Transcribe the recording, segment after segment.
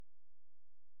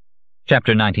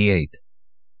Chapter 98.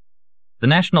 The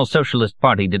National Socialist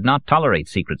Party did not tolerate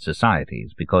secret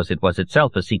societies, because it was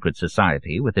itself a secret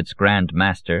society, with its Grand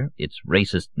Master, its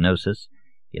racist gnosis,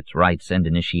 its rites and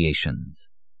initiations.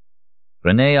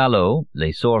 René Allot,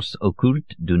 Les Sources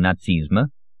Occultes du Nazisme,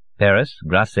 Paris,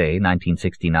 Grasset,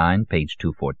 1969, page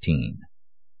 214.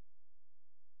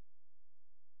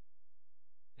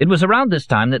 It was around this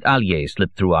time that Allier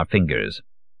slipped through our fingers.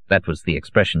 That was the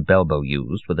expression Belbo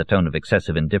used, with a tone of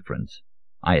excessive indifference.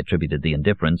 I attributed the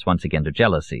indifference once again to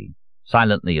jealousy.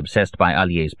 Silently obsessed by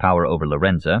Allier's power over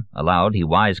Lorenza, aloud he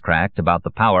wisecracked about the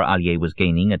power Allier was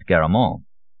gaining at Garamond.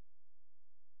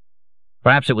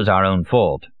 Perhaps it was our own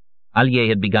fault. Allier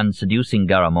had begun seducing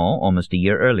Garamond almost a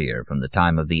year earlier, from the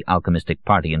time of the alchemistic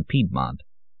party in Piedmont.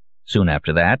 Soon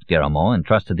after that, Garamond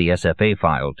entrusted the SFA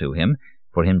file to him,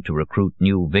 for him to recruit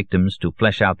new victims to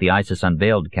flesh out the ISIS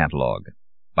Unveiled catalogue.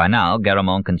 By now,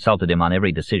 Garamond consulted him on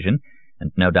every decision,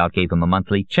 and no doubt gave him a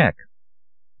monthly check.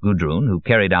 Gudrun, who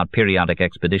carried out periodic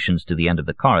expeditions to the end of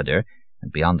the corridor,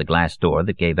 and beyond the glass door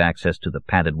that gave access to the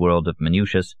padded world of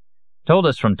Minutius, told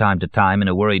us from time to time in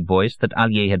a worried voice that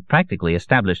Allier had practically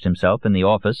established himself in the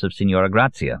office of Signora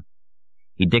Grazia.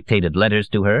 He dictated letters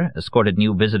to her, escorted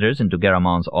new visitors into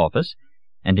Garamond's office,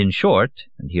 and in short,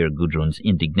 and here Gudrun's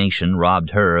indignation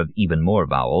robbed her of even more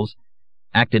vowels,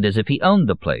 acted as if he owned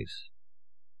the place.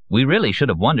 We really should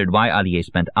have wondered why Allier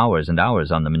spent hours and hours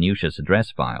on the Minutius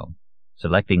address file.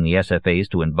 Selecting the SFAs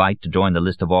to invite to join the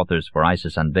list of authors for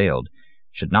ISIS Unveiled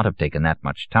should not have taken that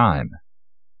much time.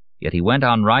 Yet he went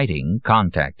on writing,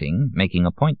 contacting, making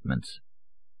appointments.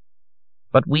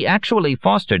 But we actually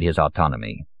fostered his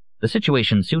autonomy. The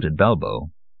situation suited Belbo.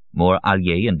 More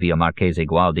Allier in via Marchese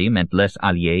Gualdi meant less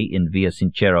Allier in via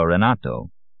Sincero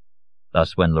Renato.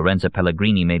 Thus, when Lorenza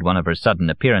Pellegrini made one of her sudden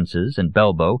appearances, and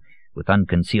Belbo, with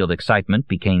unconcealed excitement,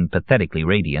 became pathetically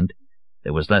radiant,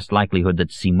 there was less likelihood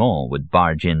that Simon would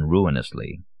barge in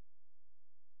ruinously.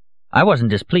 I wasn't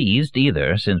displeased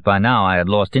either, since by now I had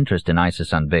lost interest in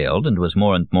ISIS Unveiled and was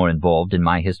more and more involved in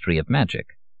my history of magic.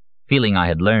 Feeling I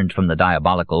had learned from the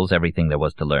Diabolicals everything there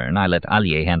was to learn, I let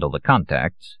Allier handle the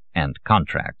contacts and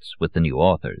contracts with the new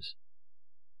authors.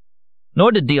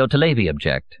 Nor did Diotilevi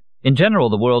object. In general,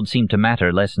 the world seemed to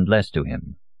matter less and less to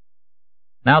him.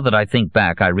 Now that I think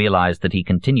back, I realize that he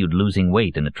continued losing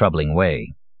weight in a troubling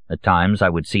way. At times I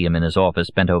would see him in his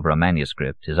office bent over a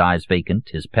manuscript, his eyes vacant,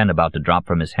 his pen about to drop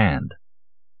from his hand.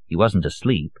 He wasn't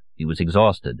asleep, he was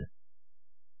exhausted.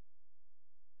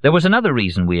 There was another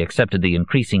reason we accepted the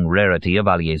increasing rarity of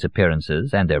Allier's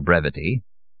appearances and their brevity,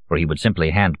 for he would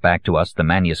simply hand back to us the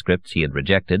manuscripts he had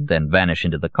rejected, then vanish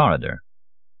into the corridor.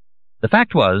 The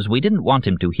fact was, we didn't want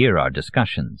him to hear our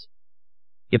discussions.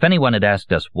 If anyone had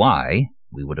asked us why,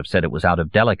 we would have said it was out of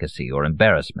delicacy or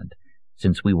embarrassment,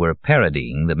 since we were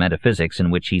parodying the metaphysics in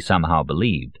which he somehow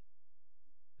believed.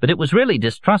 But it was really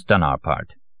distrust on our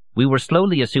part. We were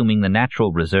slowly assuming the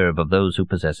natural reserve of those who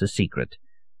possess a secret,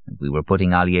 and we were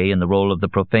putting Allier in the role of the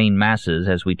profane masses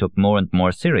as we took more and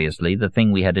more seriously the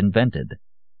thing we had invented.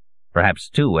 Perhaps,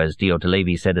 too, as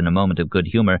Diotilevi said in a moment of good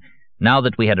humor, now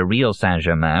that we had a real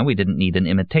Saint-Germain, we didn't need an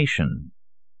imitation.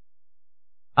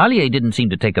 Allier didn't seem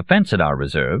to take offense at our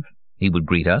reserve. He would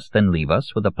greet us, then leave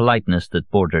us, with a politeness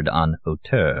that bordered on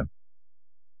hauteur.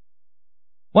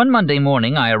 One Monday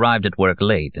morning I arrived at work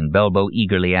late, and Belbo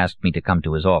eagerly asked me to come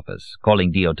to his office,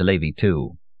 calling Diotilevi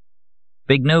too.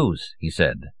 "Big news," he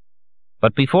said.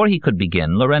 But before he could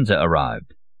begin, Lorenza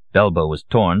arrived. Belbo was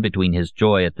torn between his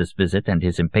joy at this visit and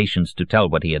his impatience to tell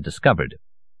what he had discovered.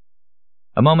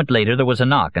 A moment later there was a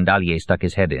knock, and Allier stuck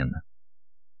his head in.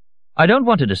 "I don't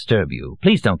want to disturb you.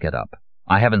 Please don't get up.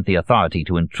 I haven't the authority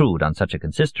to intrude on such a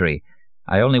consistory.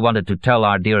 I only wanted to tell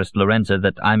our dearest Lorenza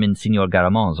that I'm in Signor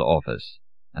Garamond's office,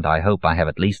 and I hope I have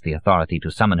at least the authority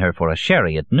to summon her for a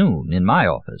sherry at noon in my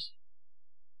office."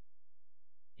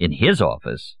 In his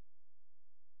office?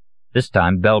 This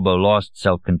time Belbo lost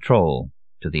self-control,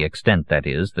 to the extent, that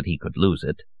is, that he could lose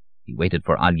it. He waited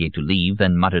for Allier to leave,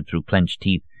 then muttered through clenched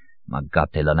teeth, "Ma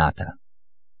gattelanata."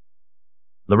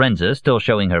 Lorenza, still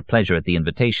showing her pleasure at the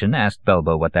invitation, asked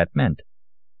Belbo what that meant.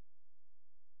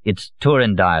 "It's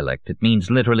Turin dialect. It means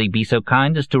literally, 'Be so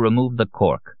kind as to remove the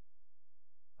cork.'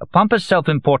 A pompous,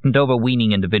 self-important,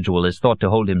 overweening individual is thought to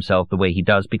hold himself the way he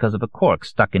does because of a cork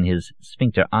stuck in his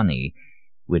sphincter ani,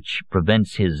 which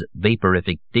prevents his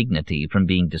vaporific dignity from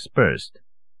being dispersed.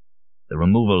 The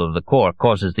removal of the cork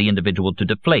causes the individual to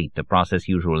deflate, a process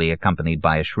usually accompanied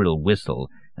by a shrill whistle,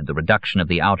 and the reduction of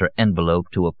the outer envelope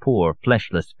to a poor,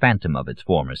 fleshless phantom of its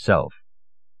former self."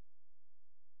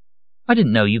 "I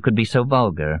didn't know you could be so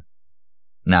vulgar."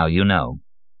 "Now you know."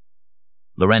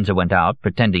 Lorenza went out,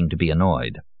 pretending to be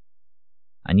annoyed.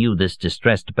 I knew this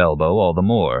distressed Belbo all the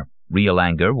more. Real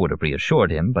anger would have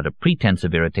reassured him, but a pretense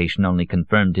of irritation only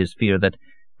confirmed his fear that,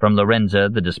 from Lorenza,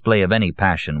 the display of any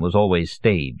passion was always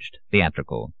staged,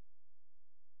 theatrical.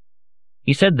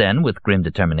 He said then, with grim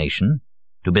determination,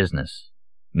 "To business,"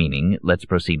 meaning, let's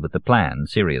proceed with the plan,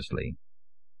 seriously.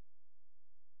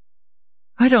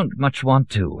 "I don't much want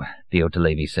to,"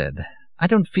 Theotalevi said. "I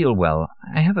don't feel well.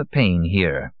 I have a pain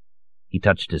here." He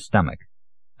touched his stomach.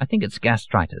 "I think it's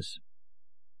gastritis."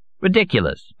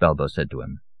 "Ridiculous," Belbo said to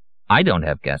him. "I don't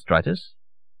have gastritis.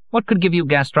 What could give you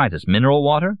gastritis? Mineral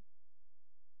water?"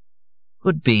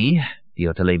 "Could be,"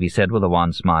 Theotalevi said with a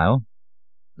wan smile.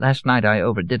 "Last night I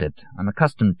overdid it. I'm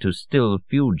accustomed to still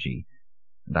Fugi,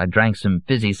 and I drank some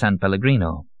fizzy San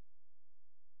Pellegrino."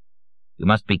 "You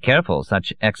must be careful.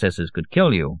 Such excesses could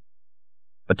kill you.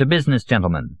 But to business,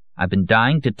 gentlemen. I've been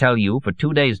dying to tell you for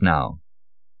 2 days now.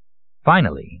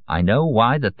 Finally, I know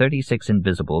why the 36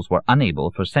 Invisibles were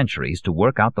unable for centuries to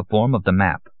work out the form of the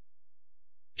map.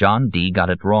 John D. got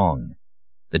it wrong.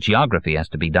 The geography has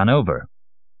to be done over.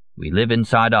 We live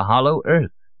inside a hollow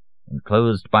earth,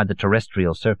 enclosed by the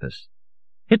terrestrial surface.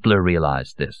 Hitler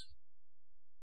realized this.